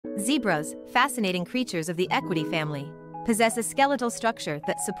Zebras, fascinating creatures of the equidae family, possess a skeletal structure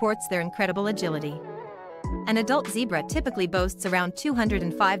that supports their incredible agility. An adult zebra typically boasts around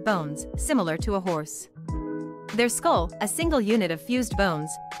 205 bones, similar to a horse. Their skull, a single unit of fused bones,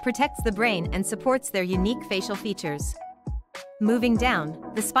 protects the brain and supports their unique facial features. Moving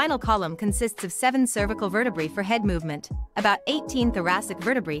down, the spinal column consists of 7 cervical vertebrae for head movement, about 18 thoracic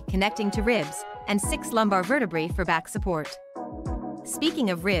vertebrae connecting to ribs, and 6 lumbar vertebrae for back support. Speaking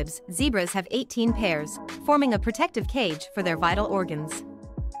of ribs, zebras have 18 pairs, forming a protective cage for their vital organs.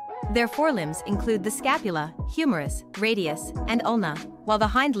 Their forelimbs include the scapula, humerus, radius, and ulna, while the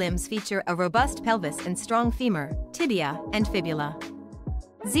hind limbs feature a robust pelvis and strong femur, tibia, and fibula.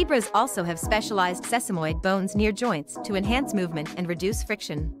 Zebras also have specialized sesamoid bones near joints to enhance movement and reduce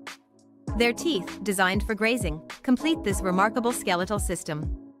friction. Their teeth, designed for grazing, complete this remarkable skeletal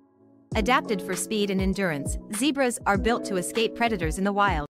system. Adapted for speed and endurance, zebras are built to escape predators in the wild.